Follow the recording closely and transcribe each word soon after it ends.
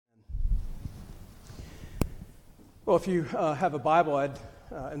Well, if you have a Bible, I'd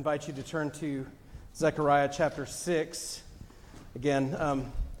invite you to turn to Zechariah chapter 6.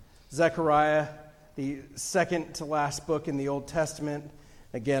 Again, Zechariah, the second to last book in the Old Testament.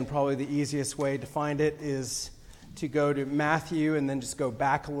 Again, probably the easiest way to find it is to go to Matthew and then just go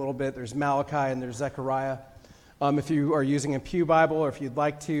back a little bit. There's Malachi and there's Zechariah. If you are using a pew Bible or if you'd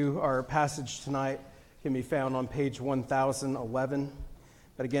like to, our passage tonight can be found on page 1011.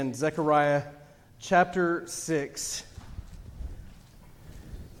 But again, Zechariah chapter 6.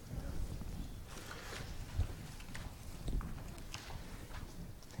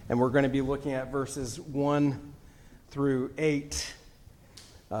 And we're going to be looking at verses 1 through 8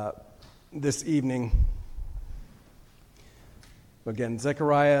 this evening. Again,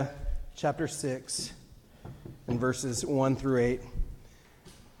 Zechariah chapter 6 and verses 1 through 8.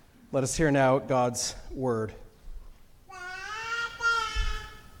 Let us hear now God's word.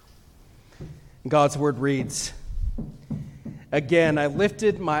 God's word reads, "Again I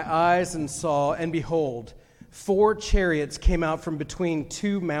lifted my eyes and saw, and behold, 4 chariots came out from between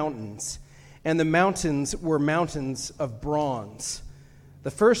 2 mountains, and the mountains were mountains of bronze.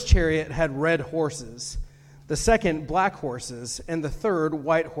 The first chariot had red horses, the second black horses, and the third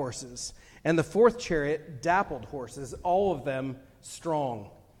white horses, and the fourth chariot dappled horses, all of them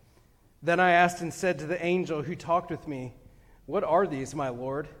strong. Then I asked and said to the angel who talked with me, 'What are these, my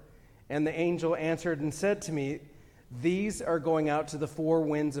Lord?' And the angel answered and said to me, 'These are going out to the 4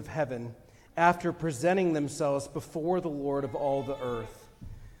 winds of heaven, after presenting themselves before the Lord of all the earth.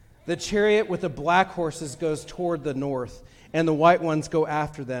 The chariot with the black horses goes toward the north, and the white ones go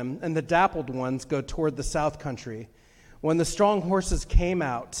after them, and the dappled ones go toward the south country. When the strong horses came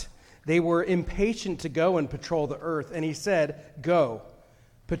out, they were impatient to go and patrol the earth, and he said, 'Go,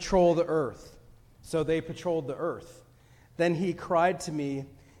 patrol the earth.' So they patrolled the earth. Then he cried to me,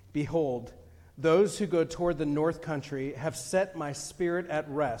 'Behold, those who go toward the north country have set my spirit at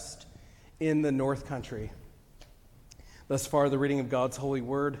rest in the north country.'" Thus far, the reading of God's holy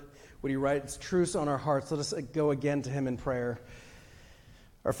word. Would he write its truths on our hearts? Let us go again to him in prayer.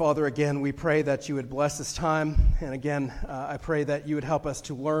 Our Father, again, we pray that you would bless this time. And again, I pray that you would help us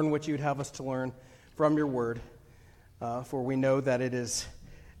to learn what you would have us to learn from your word. For we know that it is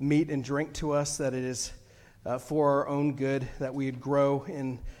meat and drink to us, that it is for our own good, that we would grow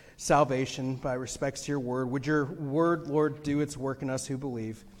in salvation by respects to your word. Would your word, Lord, do its work in us who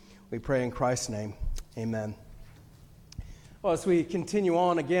believe? We pray in Christ's name. Amen. Well, as we continue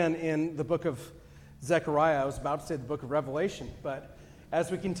on again in the book of Zechariah, I was about to say the book of Revelation, but as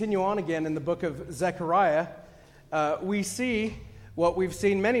we continue on again in the book of Zechariah, we see what we've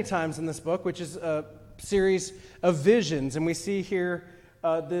seen many times in this book, which is a series of visions. And we see here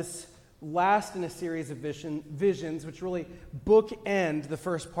this last in a series of visions, which really bookend the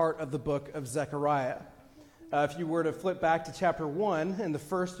first part of the book of Zechariah. If you were to flip back to chapter 1 and the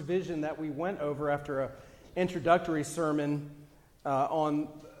first vision that we went over after an introductory sermon on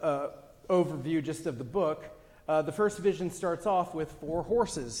overview just of the book, the first vision starts off with 4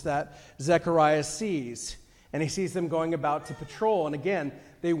 horses that Zechariah sees. And he sees them going about to patrol. And again,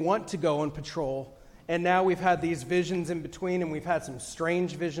 they want to go and patrol. And now we've had these visions in between, and we've had some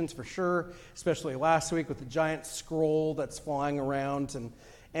strange visions for sure, especially last week with the giant scroll that's flying around and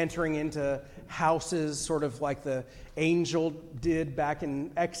entering into houses, sort of like the angel did back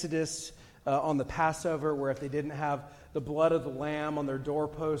in Exodus on the Passover, where if they didn't have the blood of the lamb on their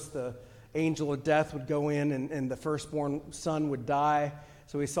doorpost, the angel of death would go in and the firstborn son would die.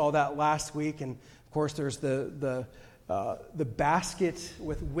 So we saw that last week. And of course, there's the basket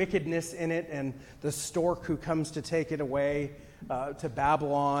with wickedness in it, and the stork who comes to take it away to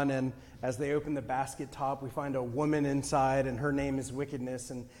Babylon. And as they open the basket top, we find a woman inside, and her name is Wickedness.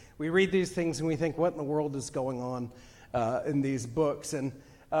 And we read these things and we think, what in the world is going on in these books? And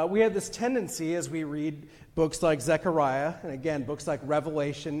we have this tendency as we read books like Zechariah, and again, books like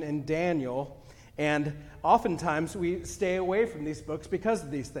Revelation and Daniel, and oftentimes we stay away from these books because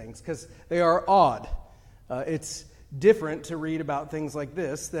of these things, because they are odd. It's different to read about things like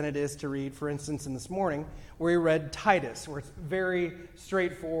this than it is to read, for instance, in this morning, where we read Titus, where it's very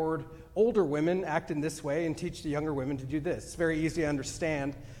straightforward. Older women act in this way and teach the younger women to do this. It's very easy to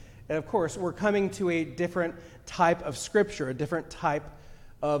understand. And of course, we're coming to a different type of scripture, a different type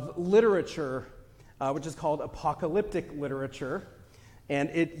of literature, which is called apocalyptic literature. And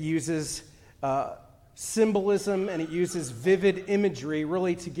it uses symbolism and it uses vivid imagery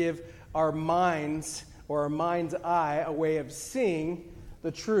really to give our minds or our mind's eye a way of seeing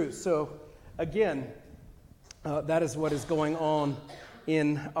the truth. So again, that is what is going on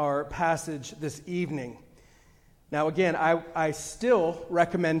in our passage this evening. Now again, I still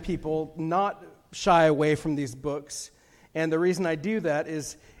recommend people not shy away from these books. And the reason I do that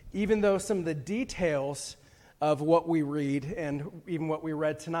is even though some of the details of what we read and even what we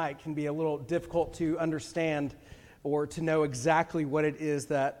read tonight can be a little difficult to understand or to know exactly what it is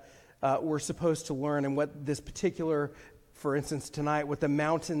that we're supposed to learn and what this particular, for instance tonight, what the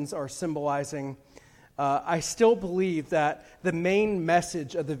mountains are symbolizing, I still believe that the main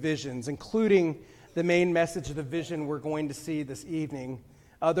message of the visions, including the main message of the vision we're going to see this evening,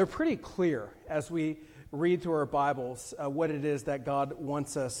 they're pretty clear as we read through our Bibles what it is that God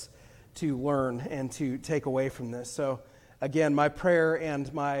wants us to learn and to take away from this. So again, my prayer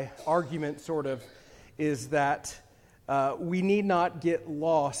and my argument sort of is that we need not get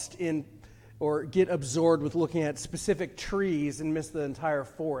lost in or get absorbed with looking at specific trees and miss the entire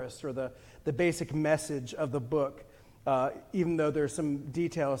forest or the basic message of the book, even though there's some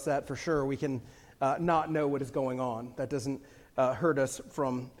details that for sure we can not know what is going on. That doesn't hurt us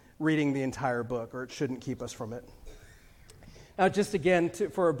from reading the entire book, or it shouldn't keep us from it. Now, just again,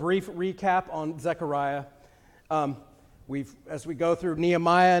 for a brief recap on Zechariah, as we go through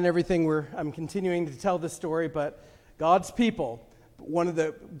Nehemiah and everything, I'm continuing to tell this story, but God's people, one of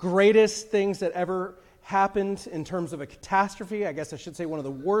the greatest things that ever happened in terms of a catastrophe, I guess I should say one of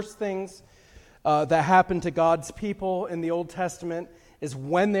the worst things that happened to God's people in the Old Testament is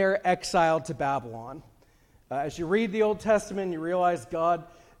when they're exiled to Babylon. As you read the Old Testament, you realize God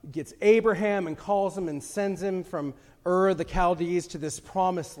gets Abraham and calls him and sends him from Ur the Chaldees to this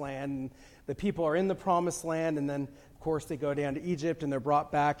promised land. And the people are in the promised land, and then, of course, they go down to Egypt and they're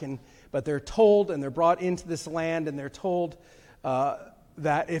brought back. But they're told, and they're brought into this land, and they're told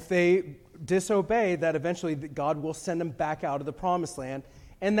that if they disobey, that eventually God will send them back out of the promised land.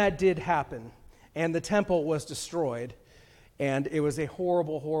 And that did happen. And the temple was destroyed. And it was a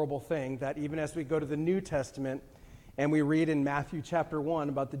horrible, horrible thing that even as we go to the New Testament and we read in Matthew chapter 1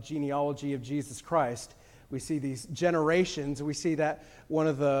 about the genealogy of Jesus Christ, we see these generations. We see that one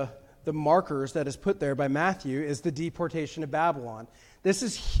of the markers that is put there by Matthew is the deportation of Babylon. This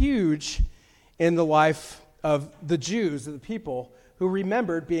is huge in the life of the Jews, of the people who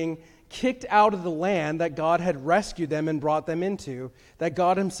remembered being kicked out of the land that God had rescued them and brought them into, that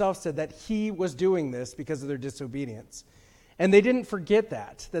God himself said that he was doing this because of their disobedience. And they didn't forget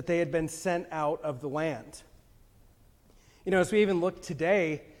that they had been sent out of the land. You know, as we even look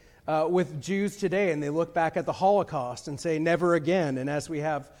today with Jews today, and they look back at the Holocaust and say, never again. And as we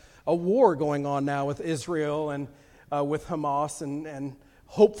have a war going on now with Israel and with Hamas and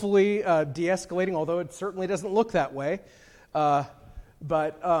hopefully de-escalating, although it certainly doesn't look that way.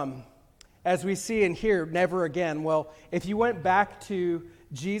 But as we see and hear, never again. Well, if you went back to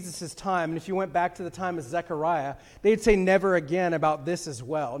Jesus' time, and if you went back to the time of Zechariah, they'd say never again about this as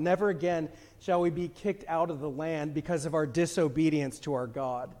well. Never again shall we be kicked out of the land because of our disobedience to our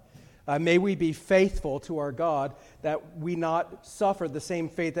God. May we be faithful to our God, that we not suffer the same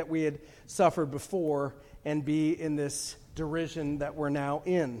fate that we had suffered before and be in this derision that we're now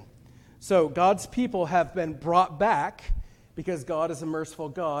in. So God's people have been brought back because God is a merciful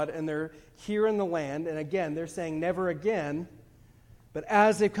God, and they're here in the land. And again, they're saying never again. But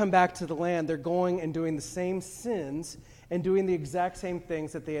as they've come back to the land, they're going and doing the same sins and doing the exact same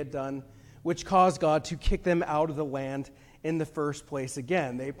things that they had done, which caused God to kick them out of the land in the first place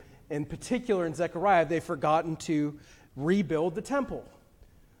again. In particular, in Zechariah, they've forgotten to rebuild the temple,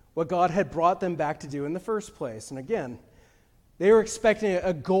 what God had brought them back to do in the first place. And again, they were expecting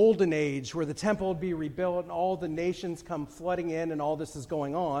a golden age where the temple would be rebuilt and all the nations come flooding in and all this is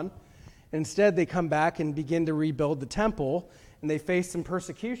going on. Instead, they come back and begin to rebuild the temple, and they face some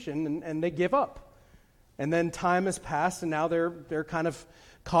persecution, and they give up. And then time has passed, and now they're kind of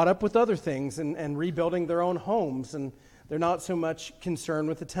caught up with other things and rebuilding their own homes, and they're not so much concerned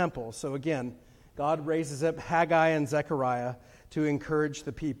with the temple. So again, God raises up Haggai and Zechariah to encourage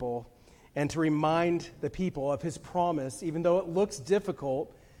the people and to remind the people of his promise, even though it looks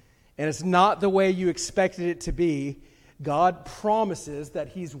difficult and it's not the way you expected it to be. God promises that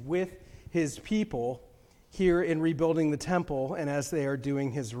he's with his people here in rebuilding the temple and as they are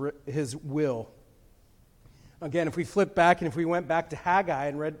doing his will. Again, if we flip back and if we went back to Haggai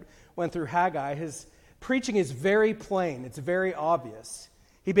and went through Haggai, his preaching is very plain. It's very obvious.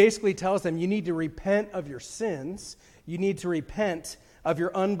 He basically tells them, you need to repent of your sins. You need to repent of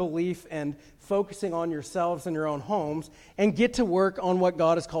your unbelief and focusing on yourselves and your own homes and get to work on what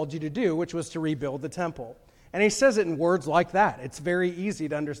God has called you to do, which was to rebuild the temple. And he says it in words like that. It's very easy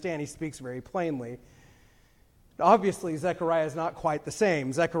to understand. He speaks very plainly. Obviously, Zechariah is not quite the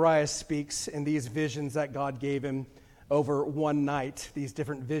same. Zechariah speaks in these visions that God gave him over one night, these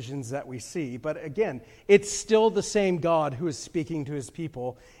different visions that we see. But again, it's still the same God who is speaking to his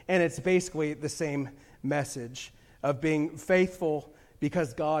people, and it's basically the same message of being faithful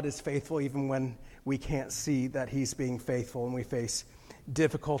because God is faithful even when we can't see that he's being faithful and we face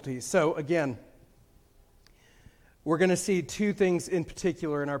difficulties. So again, we're going to see two things in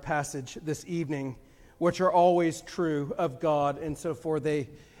particular in our passage this evening, which are always true of God, and so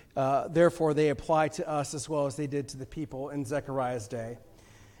therefore they apply to us as well as they did to the people in Zechariah's day.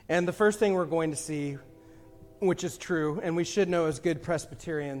 And the first thing we're going to see, which is true, and we should know as good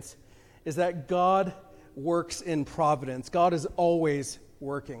Presbyterians, is that God works in providence. God is always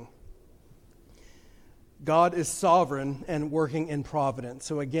working. God is sovereign and working in providence.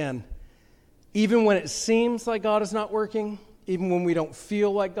 So again, even when it seems like God is not working, even when we don't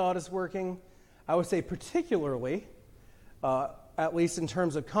feel like God is working, I would say particularly, at least in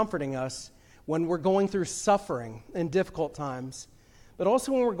terms of comforting us, when we're going through suffering and difficult times, but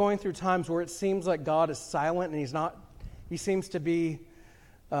also when we're going through times where it seems like God is silent and he seems to be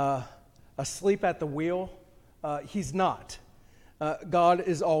asleep at the wheel. He's not. God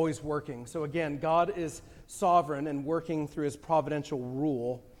is always working. So again, God is sovereign and working through his providential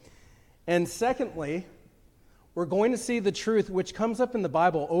rule. And secondly, we're going to see the truth which comes up in the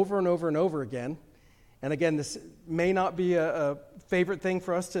Bible over and over and over again. And again, this may not be a favorite thing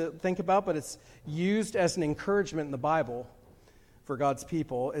for us to think about, but it's used as an encouragement in the Bible for God's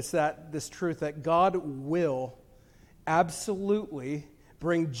people. It's that this truth that God will absolutely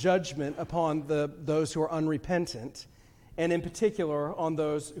bring judgment upon those who are unrepentant, and in particular on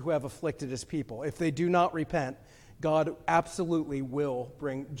those who have afflicted his people. If they do not repent, God absolutely will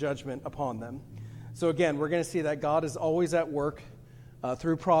bring judgment upon them. So again, we're going to see that God is always at work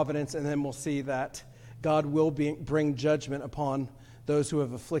through providence, and then we'll see that God will bring judgment upon those who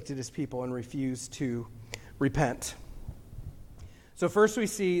have afflicted his people and refuse to repent. So first we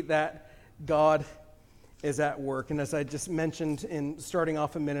see that God is at work. And as I just mentioned in starting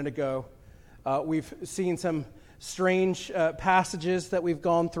off a minute ago, we've seen some strange passages that we've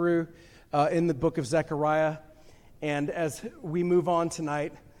gone through in the book of Zechariah. And as we move on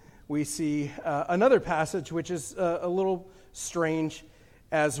tonight, we see another passage which is a little strange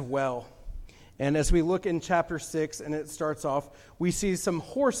as well. And as we look in chapter 6, and it starts off, we see some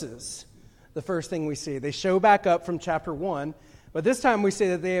horses. The first thing we see. They show back up from chapter 1, but this time we see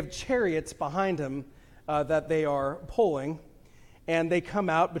that they have chariots behind them that they are pulling, and they come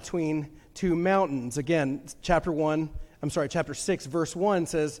out between two mountains. Again, chapter 6, verse 1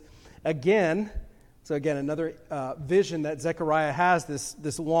 says, again, another vision that Zechariah has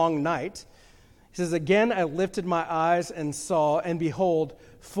this long night. He says, again, I lifted my eyes and saw, and behold,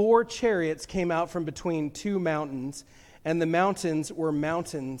 4 chariots came out from between two mountains, and the mountains were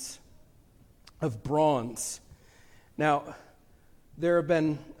mountains of bronze. Now,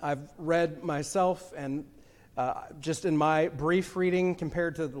 I've read myself, and just in my brief reading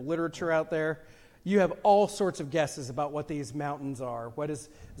compared to the literature out there, you have all sorts of guesses about what these mountains are. What is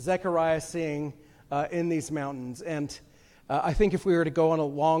Zechariah seeing in these mountains? And I think if we were to go on a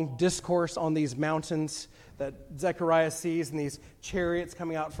long discourse on these mountains that Zechariah sees and these chariots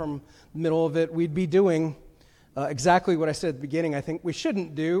coming out from the middle of it, we'd be doing exactly what I said at the beginning I think we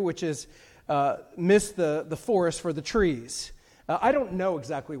shouldn't do, which is miss the forest for the trees. I don't know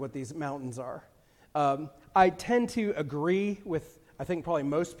exactly what these mountains are. I tend to agree with, I think probably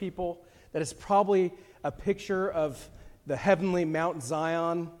most people, that it's probably a picture of the heavenly Mount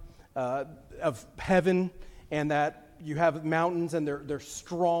Zion of heaven, and that you have mountains and they're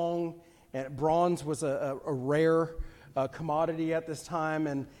strong, and bronze was a rare commodity at this time,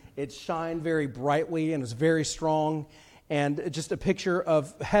 and it shined very brightly and was very strong, and just a picture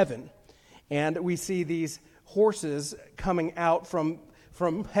of heaven. And we see these horses coming out from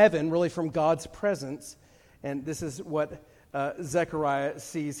heaven, really from God's presence, and this is what Zechariah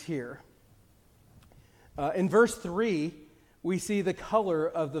sees here. In verse 3, we see the color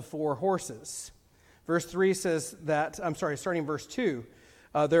of the 4 horses. Verse 3 says that, starting in verse 2,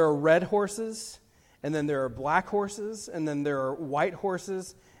 there are red horses, and then there are black horses, and then there are white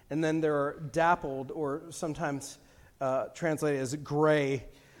horses, and then there are dappled, or sometimes translated as gray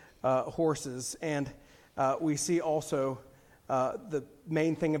horses. And we see also the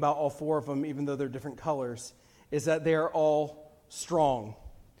main thing about all 4 of them, even though they're different colors, is that they are all strong.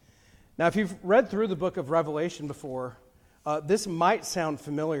 Now, if you've read through the book of Revelation before, this might sound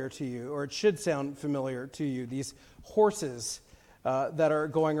familiar to you, or it should sound familiar to you, these horses that are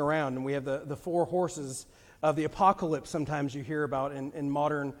going around. And we have the 4 horses of the apocalypse sometimes you hear about in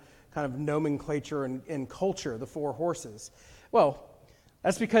modern kind of nomenclature and culture, the 4 horses. Well,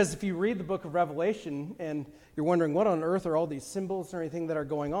 That's because if you read the book of Revelation and you're wondering what on earth are all these symbols or anything that are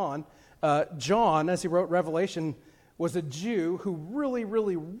going on, John, as he wrote Revelation, was a Jew who really,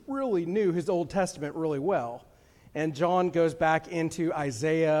 really, really knew his Old Testament really well. And John goes back into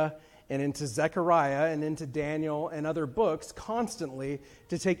Isaiah and into Zechariah and into Daniel and other books constantly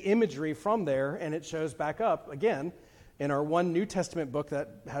to take imagery from there, and it shows back up again in our one New Testament book that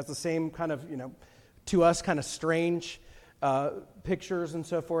has the same kind of, to us kind of strange pictures and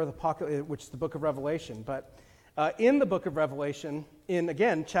so forth, which is the book of Revelation. But in the book of Revelation, in,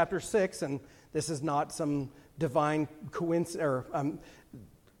 again, chapter 6, and this is not some divine coincidence, or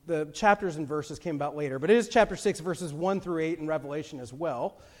the chapters and verses came about later, but it is chapter 6, verses 1 through 8 in Revelation as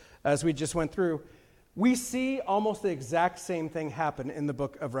well, as we just went through. We see almost the exact same thing happen in the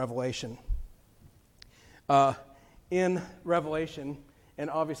book of Revelation. In Revelation, and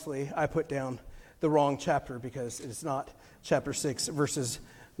obviously I put down the wrong chapter because it's not chapter 6, verses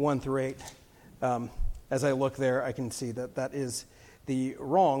 1 through 8. As I look there, I can see that that is the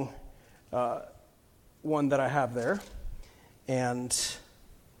wrong one that I have there. And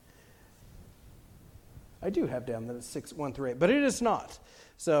I do have down that it's 6, 1 through 8, but it is not.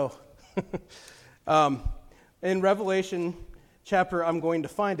 So, in Revelation chapter, I'm going to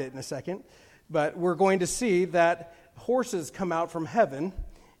find it in a second, but we're going to see that horses come out from heaven.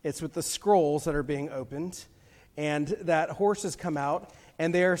 It's with the scrolls that are being opened, and that horses come out,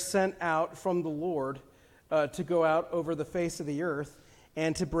 and they are sent out from the Lord to go out over the face of the earth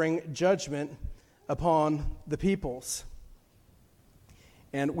and to bring judgment upon the peoples.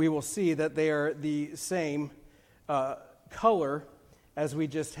 And we will see that they are the same color as we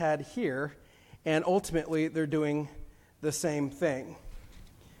just had here, and ultimately they're doing the same thing.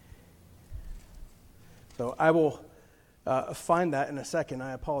 So I will find that in a second.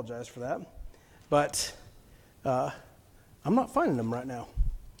 I apologize for that. But I'm not finding them right now.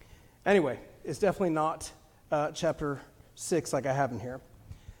 Anyway, it's definitely not chapter 6 like I have in here.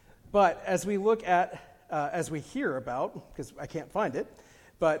 But as we look at, as we hear about, because I can't find it,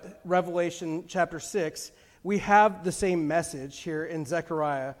 but Revelation chapter 6, we have the same message here in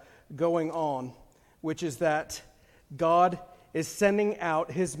Zechariah going on, which is that God is sending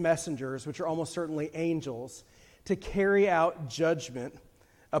out his messengers, which are almost certainly angels, to carry out judgment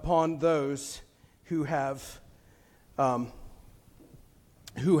upon those who have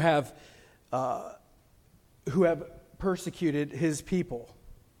persecuted his people.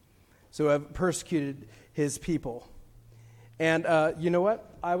 So have persecuted his people. And you know what?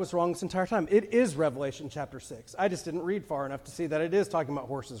 I was wrong this entire time. It is Revelation chapter 6. I just didn't read far enough to see that it is talking about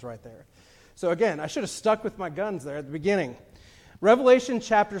horses right there. So again, I should have stuck with my guns there at the beginning. Revelation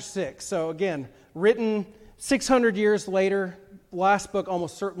chapter 6. So again, written 600 years later, last book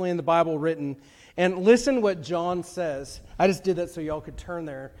almost certainly in the Bible written. And listen what John says. I just did that so y'all could turn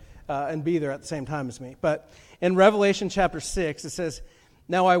there and be there at the same time as me. But in Revelation chapter 6, it says,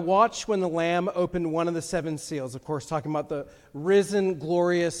 "Now I watched when the Lamb opened one of the 7 seals," of course talking about the risen,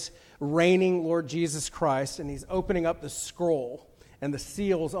 glorious, reigning Lord Jesus Christ, and he's opening up the scroll and the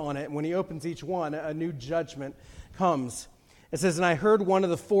seals on it. And when he opens each one, a new judgment comes. It says, "And I heard one of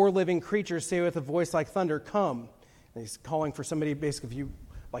the 4 living creatures say with a voice like thunder, 'Come.'" And he's calling for somebody, basically, if you,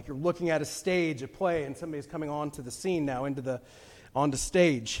 like you're looking at a stage, a play, and somebody's coming onto the scene now, onto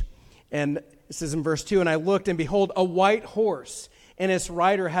stage. And it says in verse 2, "And I looked, and behold, a white horse, and its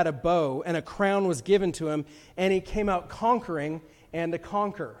rider had a bow, and a crown was given to him, and he came out conquering and to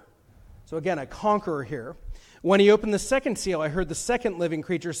conquer." So again, a conqueror here. "When he opened the 2nd seal, I heard the 2nd living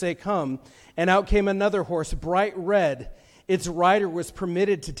creature say, 'Come.' And out came another horse, bright red. Its rider was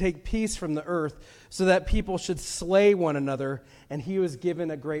permitted to take peace from the earth, so that people should slay one another, and he was given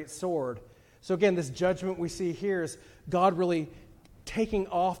a great sword." So again, this judgment we see here is God really taking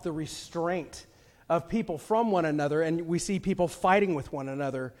off the restraint of people from one another, and we see people fighting with one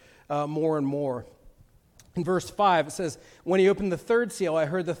another more and more. In verse 5, it says, "When he opened the 3rd seal, I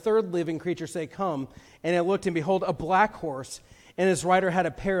heard the 3rd living creature say, 'Come.' And I looked, and behold, a black horse, and his rider had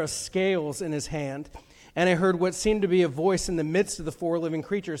a pair of scales in his hand. And I heard what seemed to be a voice in the midst of the 4 living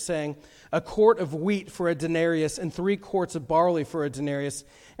creatures saying, 'A quart of wheat for a denarius, and 3 quarts of barley for a denarius,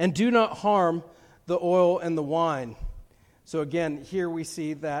 and do not harm the oil and the wine.'" So again, here we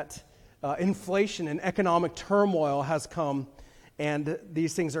see that inflation and economic turmoil has come, and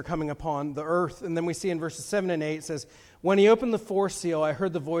these things are coming upon the earth. And then we see in verses 7 and 8, it says, "When he opened the 4th seal, I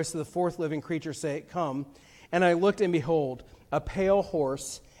heard the voice of the 4th living creature say, 'Come.' And I looked, and behold, a pale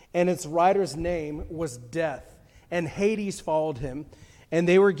horse, and its rider's name was Death, and Hades followed him. And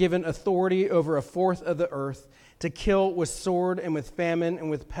they were given authority over 1/4 of the earth, to kill with sword and with famine and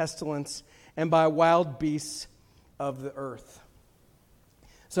with pestilence, and by wild beasts of the earth."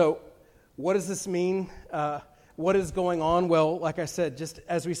 So what does this mean? What is going on? Well, like I said, just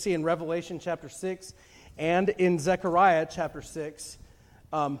as we see in Revelation chapter 6 and in Zechariah chapter 6,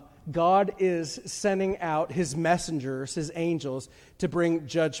 God is sending out his messengers, his angels, to bring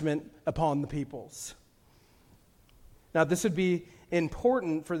judgment upon the peoples. Now, this would be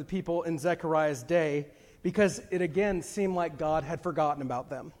important for the people in Zechariah's day because it again seemed like God had forgotten about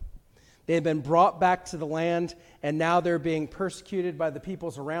them. They had been brought back to the land, and now they're being persecuted by the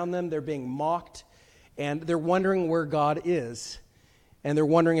peoples around them. They're being mocked, and they're wondering where God is, and they're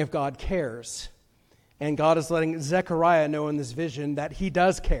wondering if God cares. And God is letting Zechariah know in this vision that he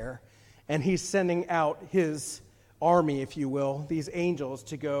does care, and he's sending out his army, if you will, these angels,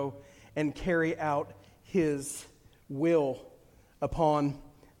 to go and carry out his will upon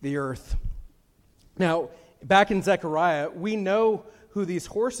the earth. Now, back in Zechariah, we know who these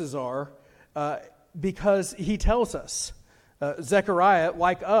horses are because he tells us. Zechariah,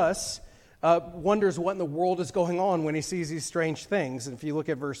 like us, wonders what in the world is going on when he sees these strange things. And if you look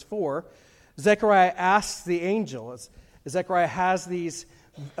at verse 4, Zechariah asks the angel, as Zechariah has these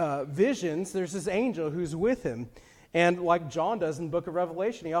visions, there's this angel who's with him. And like John does in the book of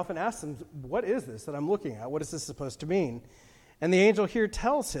Revelation, he often asks him, what is this that I'm looking at? What is this supposed to mean? And the angel here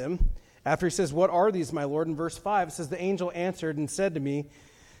tells him, after he says, what are these, my Lord? In verse 5, it says, the angel answered and said to me,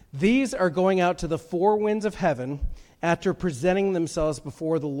 these are going out to the four winds of heaven after presenting themselves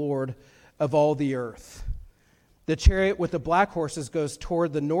before the Lord of all the earth. The chariot with the black horses goes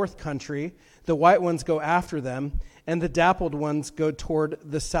toward the north country, the white ones go after them, and the dappled ones go toward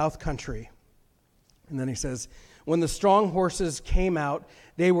the south country. And then he says, when the strong horses came out,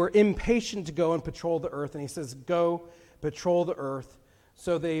 they were impatient to go and patrol the earth. And he says, go patrol the earth.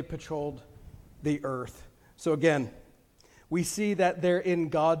 So they patrolled the earth. So again, we see that they're in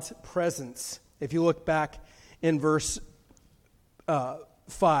God's presence. If you look back in verse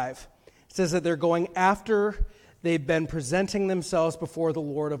 5, it says that they're going after they've been presenting themselves before the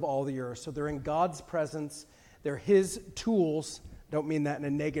Lord of all the earth. So they're in God's presence. They're his tools. Don't mean that in a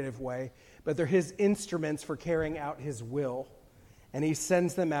negative way, but they're his instruments for carrying out his will. And he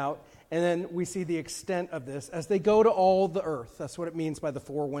sends them out. And then we see the extent of this as they go to all the earth. That's what it means by the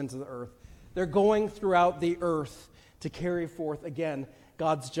four winds of the earth. They're going throughout the earth to carry forth, again,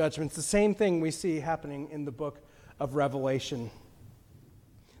 God's judgments. The same thing we see happening in the book of Revelation.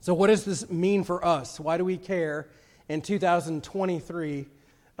 So what does this mean for us? Why do we care in 2023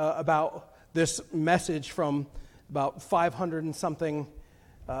 about this message from about 500 and something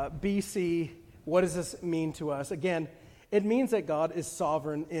BC? What does this mean to us? Again, it means that God is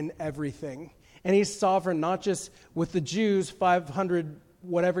sovereign in everything. And he's sovereign not just with the Jews 500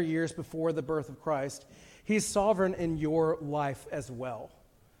 whatever years before the birth of Christ. He's sovereign in your life as well.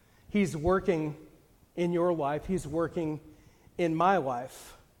 He's working in your life. He's working in my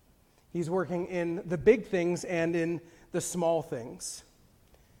life. He's working in the big things and in the small things.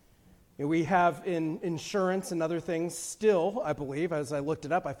 We have in insurance and other things still, I believe, as I looked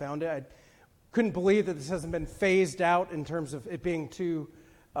it up, I found it. I couldn't believe that this hasn't been phased out in terms of it being too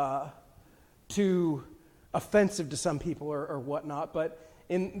offensive to some people or whatnot. But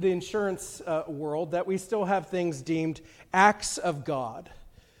in the insurance world, that we still have things deemed acts of God,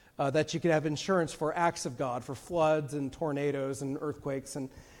 that you can have insurance for acts of God, for floods and tornadoes and earthquakes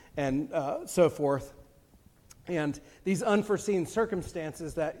and so forth. And these unforeseen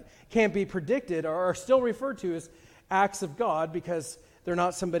circumstances that can't be predicted are still referred to as acts of God because they're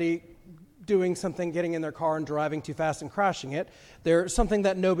not somebody doing something, getting in their car and driving too fast and crashing it. They're something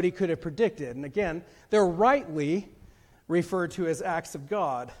that nobody could have predicted. And again, they're rightly referred to as acts of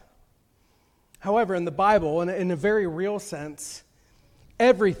God. However, in the Bible, in a very real sense,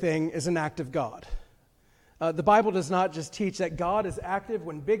 everything is an act of God. The Bible does not just teach that God is active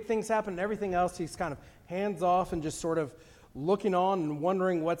when big things happen and everything else, he's kind of hands off and just sort of looking on and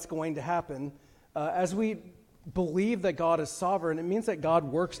wondering what's going to happen. As we believe that God is sovereign, it means that God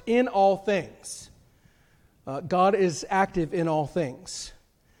works in all things. God is active in all things.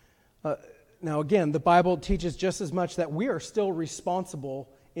 Now again, the Bible teaches just as much that we are still responsible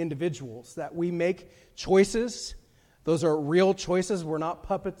individuals, that we make choices. Those are real choices. We're not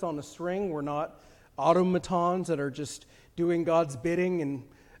puppets on a string. We're not automatons that are just doing God's bidding.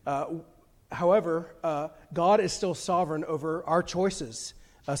 And however, God is still sovereign over our choices.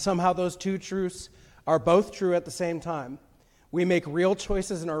 Somehow those two truths are both true at the same time. We make real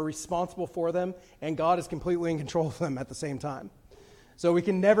choices and are responsible for them, and God is completely in control of them at the same time. So we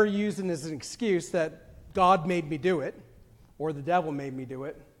can never use it as an excuse that God made me do it, or the devil made me do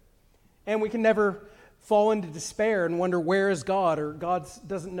it. And we can never fall into despair and wonder, where is God? Or God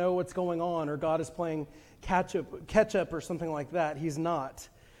doesn't know what's going on, or God is playing catch up or something like that. He's not.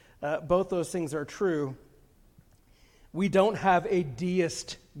 both those things are true. We don't have a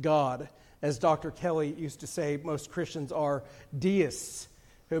deist God. As Dr. Kelly used to say, most Christians are deists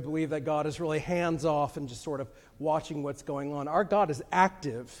who believe that God is really hands-off and just sort of watching what's going on. Our God is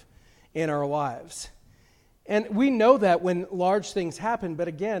active in our lives. And we know that when large things happen, but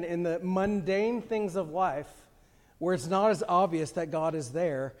again, in the mundane things of life, where it's not as obvious that God is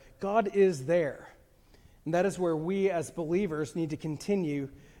there, God is there. And that is where we as believers need to continue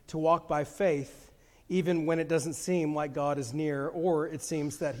to walk by faith, even when it doesn't seem like God is near, or it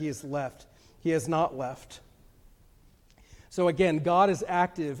seems that He is left. He has not left. So again, God is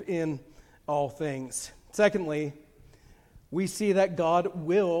active in all things. Secondly, we see that God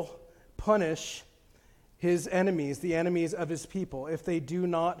will punish His enemies, the enemies of His people. If they do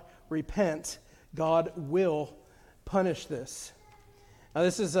not repent, God will punish this. Now,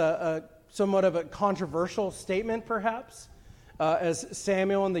 this is a somewhat of a controversial statement, perhaps. As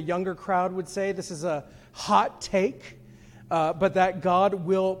Samuel and the younger crowd would say, this is a hot take, but that God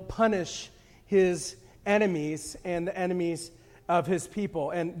will punish His enemies and the enemies of His people.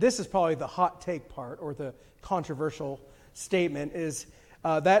 And this is probably the hot take part, or the controversial statement, is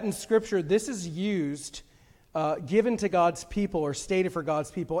that in Scripture, this is used, given to God's people or stated for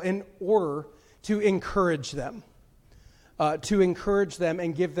God's people in order to encourage them.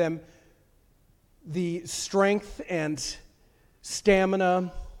 And give them the strength and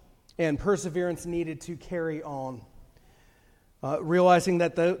stamina and perseverance needed to carry on. Realizing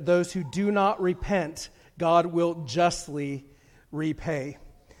that those who do not repent, God will justly repay.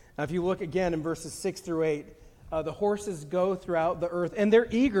 Now, if you look again in verses 6 through 8, the horses go throughout the earth, and they're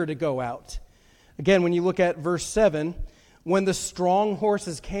eager to go out. Again, when you look at verse 7, when the strong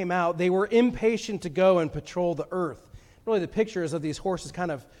horses came out, they were impatient to go and patrol the earth. Really, the picture is of these horses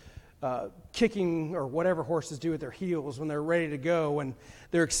kind of kicking, or whatever horses do with their heels when they're ready to go, and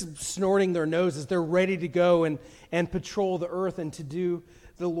they're snorting their noses. They're ready to go and patrol the earth and to do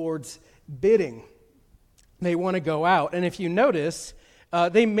the Lord's bidding. They want to go out. And if you notice,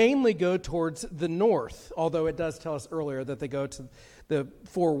 they mainly go towards the north, although it does tell us earlier that they go to the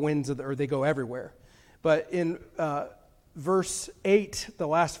four winds of the earth. They go everywhere. But in verse 8, the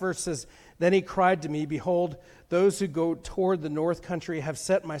last verse says, "Then he cried to me, behold, those who go toward the north country have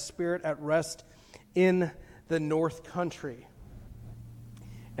set my spirit at rest in the north country."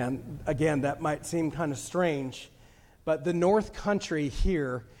 And again, that might seem kind of strange, but the north country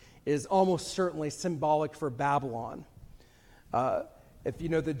here is almost certainly symbolic for Babylon. If you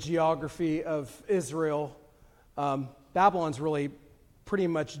know the geography of Israel, Babylon's really pretty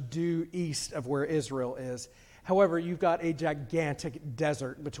much due east of where Israel is. However, you've got a gigantic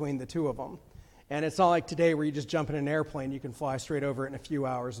desert between the two of them. And it's not like today where you just jump in an airplane, you can fly straight over it in a few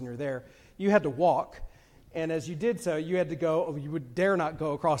hours and you're there. You had to walk. And as you did so, you had to go, you would dare not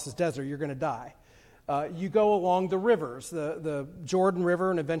go across this desert, you're going to die. You go along the rivers, the Jordan River,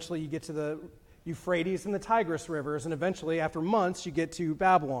 and eventually you get to the Euphrates and the Tigris rivers, and eventually, after months, you get to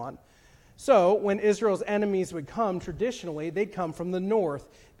Babylon. So, when Israel's enemies would come, traditionally, they'd come from the north,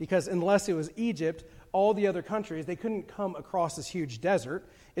 because unless it was Egypt, all the other countries, they couldn't come across this huge desert.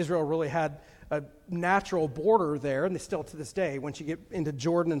 Israel really had a natural border there, and they still to this day, once you get into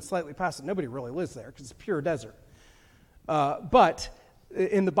Jordan and slightly past it, nobody really lives there, because it's pure desert. But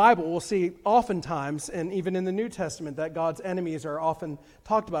in the Bible, we'll see oftentimes, and even in the New Testament, that God's enemies are often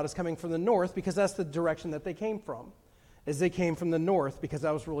talked about as coming from the north, because that's the direction that they came from. As they came from the north, because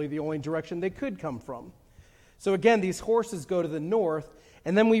that was really the only direction they could come from. So again, these horses go to the north,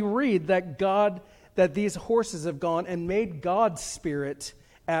 and then we read that these horses have gone and made God's spirit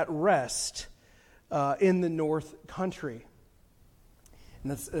at rest in the north country.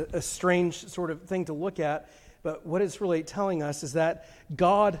 And that's a strange sort of thing to look at, but what it's really telling us is that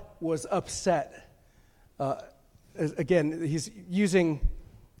God was upset. Again, he's using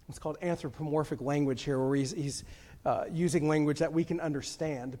what's called anthropomorphic language here, where he's using language that we can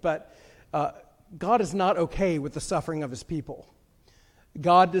understand. But God is not okay with the suffering of His people.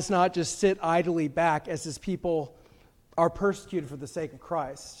 God does not just sit idly back as His people are persecuted for the sake of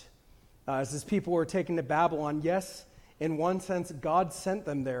Christ. As His people were taken to Babylon, yes, in one sense, God sent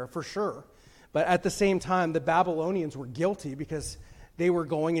them there for sure. But at the same time, the Babylonians were guilty because they were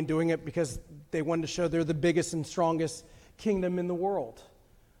going and doing it because they wanted to show they're the biggest and strongest kingdom in the world.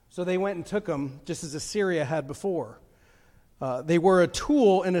 So they went and took them just as Assyria had before. They were a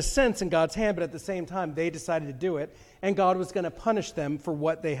tool in a sense in God's hand, but at the same time, they decided to do it, and God was going to punish them for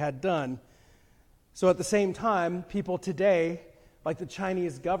what they had done. So at the same time, people today, like the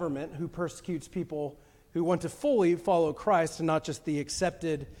Chinese government, who persecutes people who want to fully follow Christ and not just the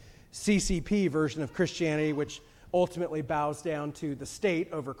accepted CCP version of Christianity, which ultimately bows down to the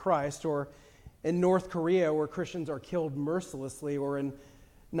state over Christ, or in North Korea where Christians are killed mercilessly, or in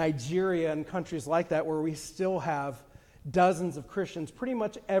Nigeria and countries like that where we still have dozens of Christians pretty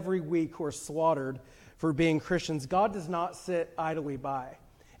much every week who are slaughtered for being Christians. God does not sit idly by.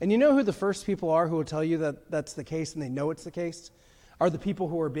 And you know who the first people are who will tell you that that's the case and they know it's the case? Are the people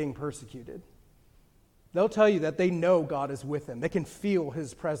who are being persecuted. They'll tell you that they know God is with them. They can feel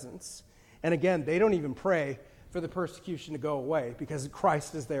his presence. And again, they don't even pray for the persecution to go away because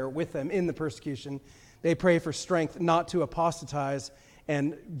Christ is there with them in the persecution. They pray for strength not to apostatize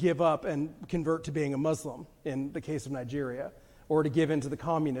and give up and convert to being a Muslim in the case of Nigeria, or to give in to the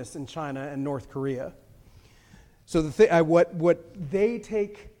communists in China and North Korea. So what they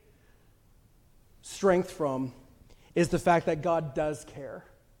take strength from is the fact that God does care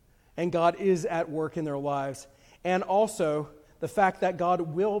and God is at work in their lives, and also the fact that God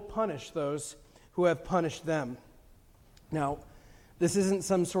will punish those who have punished them. Now, this isn't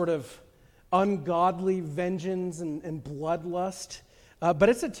some sort of ungodly vengeance and bloodlust, but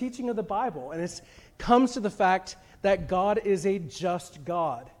it's a teaching of the Bible, and it comes to the fact that God is a just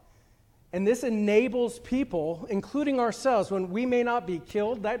God. And this enables people, including ourselves, when we may not be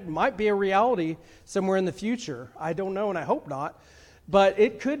killed. That might be a reality somewhere in the future. I don't know, and I hope not. But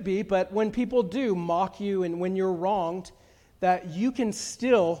it could be. But when people do mock you and when you're wronged, that you can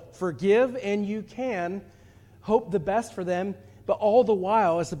still forgive and you can hope the best for them. But all the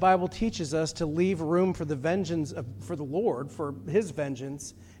while, as the Bible teaches us, to leave room for the vengeance for the Lord, for his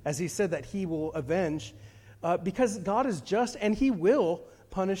vengeance, as he said that he will avenge, because God is just and he will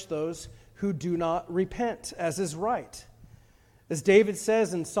punish those who do not repent, as is right. As David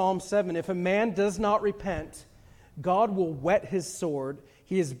says in Psalm 7, if a man does not repent, God will whet his sword.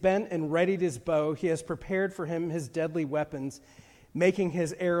 He has bent and readied his bow. He has prepared for him his deadly weapons, making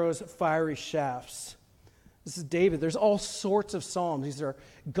his arrows fiery shafts. This is David. There's all sorts of psalms. These are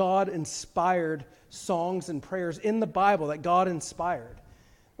God-inspired songs and prayers in the Bible that God inspired.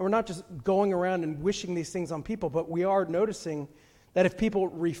 And we're not just going around and wishing these things on people, but we are noticing that if people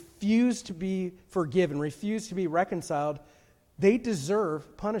refuse to be forgiven, refuse to be reconciled, they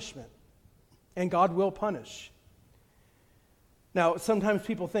deserve punishment. And God will punish. Now, sometimes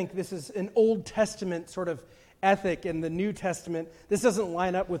people think this is an Old Testament sort of ethic in the New Testament. This doesn't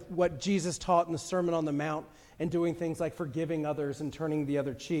line up with what Jesus taught in the Sermon on the Mount and doing things like forgiving others and turning the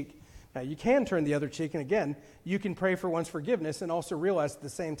other cheek. Now, you can turn the other cheek, and again, you can pray for one's forgiveness and also realize at the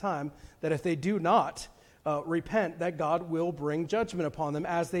same time that if they do not repent, that God will bring judgment upon them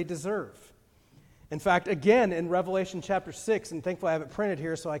as they deserve. In fact, again, in Revelation chapter 6, and thankfully I have it printed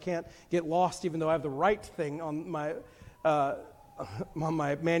here so I can't get lost even though I have the right thing on my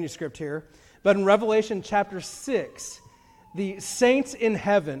manuscript here. But in Revelation chapter 6, the saints in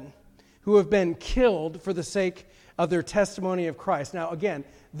heaven who have been killed for the sake of their testimony of Christ. Now, again,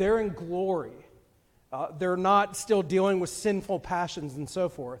 they're in glory. They're not still dealing with sinful passions and so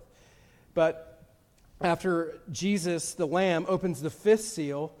forth. But after Jesus, the Lamb, opens the fifth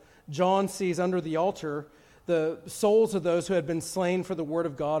seal, John sees under the altar the souls of those who had been slain for the word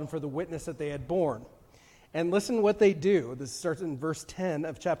of God and for the witness that they had borne. And listen what they do. This starts in verse 10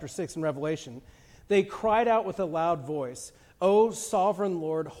 of chapter 6 in Revelation. They cried out with a loud voice, O sovereign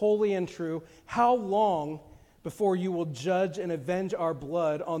Lord, holy and true, how long before you will judge and avenge our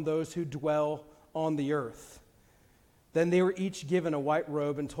blood on those who dwell on the earth? Then they were each given a white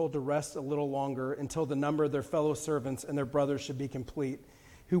robe and told to rest a little longer until the number of their fellow servants and their brothers should be complete,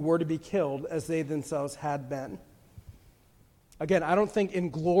 who were to be killed as they themselves had been. Again, I don't think in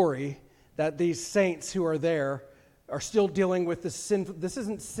glory that these saints who are there are still dealing with this sin. This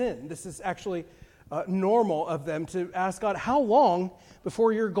isn't sin. This is actually normal of them to ask God, how long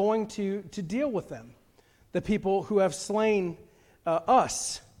before you're going to deal with them, the people who have slain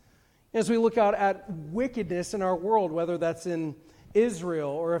us? As we look out at wickedness in our world, whether that's in Israel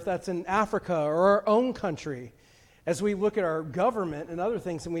or if that's in Africa or our own country, as we look at our government and other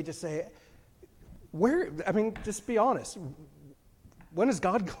things and we just say, just be honest, when is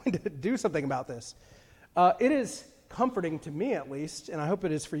God going to do something about this? It is comforting to me at least, and I hope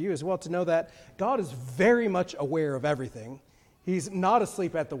it is for you as well, to know that God is very much aware of everything. He's not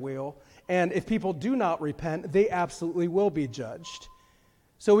asleep at the wheel, and if people do not repent, they absolutely will be judged.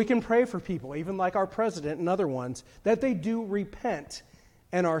 So we can pray for people, even like our president and other ones, that they do repent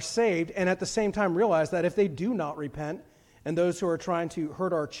and are saved, and at the same time realize that if they do not repent, and those who are trying to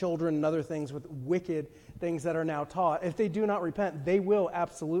hurt our children and other things with wicked things that are now taught, if they do not repent, they will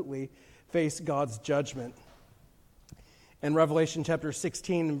absolutely face God's judgment. In Revelation chapter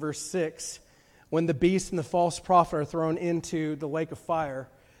 16 and verse 6, when the beast and the false prophet are thrown into the lake of fire,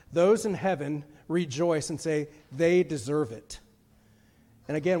 those in heaven rejoice and say they deserve it.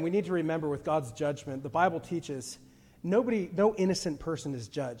 And again, we need to remember with God's judgment, the Bible teaches no innocent person is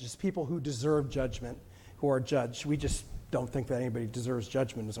judged. It's people who deserve judgment who are judged. We just don't think that anybody deserves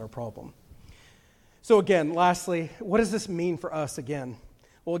judgment is our problem. So again, lastly, what does this mean for us again?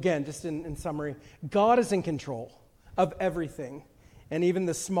 Well, again, just in summary, God is in control of everything and even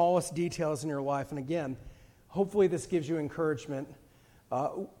the smallest details in your life. And again, hopefully this gives you encouragement,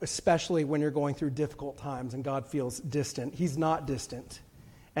 especially when you're going through difficult times and God feels distant. He's not distant,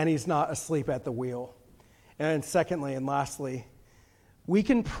 and he's not asleep at the wheel. And secondly and lastly, we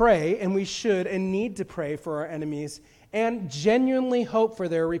can pray, and we should and need to pray for our enemies and genuinely hope for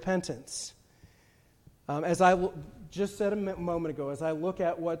their repentance. As I just said a moment ago, as I look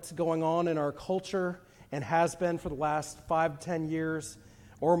at what's going on in our culture and has been for the last 5 to 10 years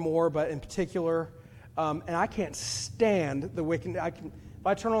or more, but in particular, and I can't stand the wicked. If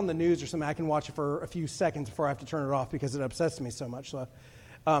I turn on the news or something, I can watch it for a few seconds before I have to turn it off because it upsets me so much. So,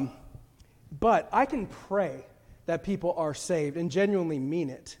 but I can pray that people are saved and genuinely mean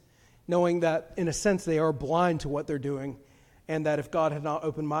it, knowing that, in a sense, they are blind to what they're doing, and that if God had not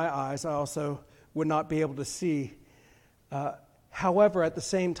opened my eyes, I also would not be able to see. However, at the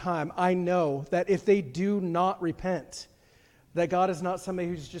same time, I know that if they do not repent, that God is not somebody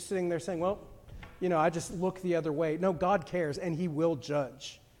who's just sitting there saying, well, I just look the other way. No, God cares, and he will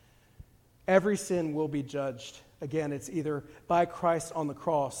judge. Every sin will be judged. Again, it's either by Christ on the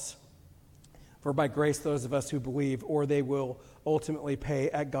cross, for by grace those of us who believe, or they will ultimately pay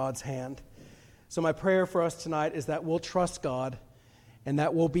at God's hand. So my prayer for us tonight is that we'll trust God, and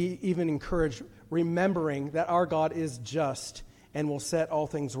that we'll be even encouraged, remembering that our God is just and will set all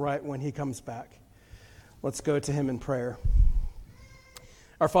things right when he comes back. Let's go to him in prayer.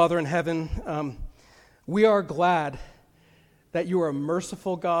 Our Father in heaven, we are glad that you are a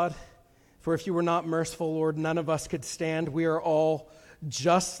merciful God, for if you were not merciful, Lord, none of us could stand. We are all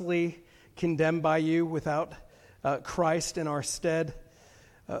justly condemned by you without Christ in our stead.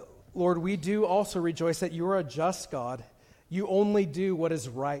 Lord, we do also rejoice that you are a just God. You only do what is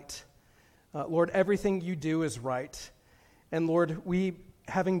right. Lord, everything you do is right. And Lord, we,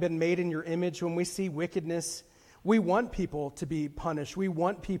 having been made in your image, when we see wickedness, we want people to be punished. We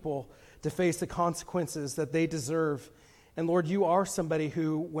want people to face the consequences that they deserve. And Lord, you are somebody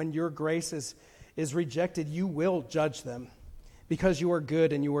who, when your grace is rejected, you will judge them because you are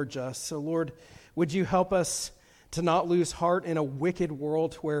good and you are just. So Lord, would you help us to not lose heart in a wicked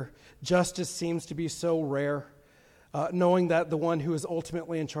world where justice seems to be so rare, knowing that the one who is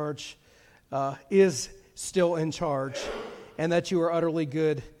ultimately in charge is still in charge, and that you are utterly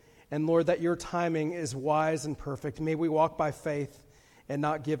good, and Lord, that your timing is wise and perfect. May we walk by faith and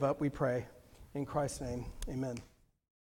not give up, we pray. In Christ's name, amen.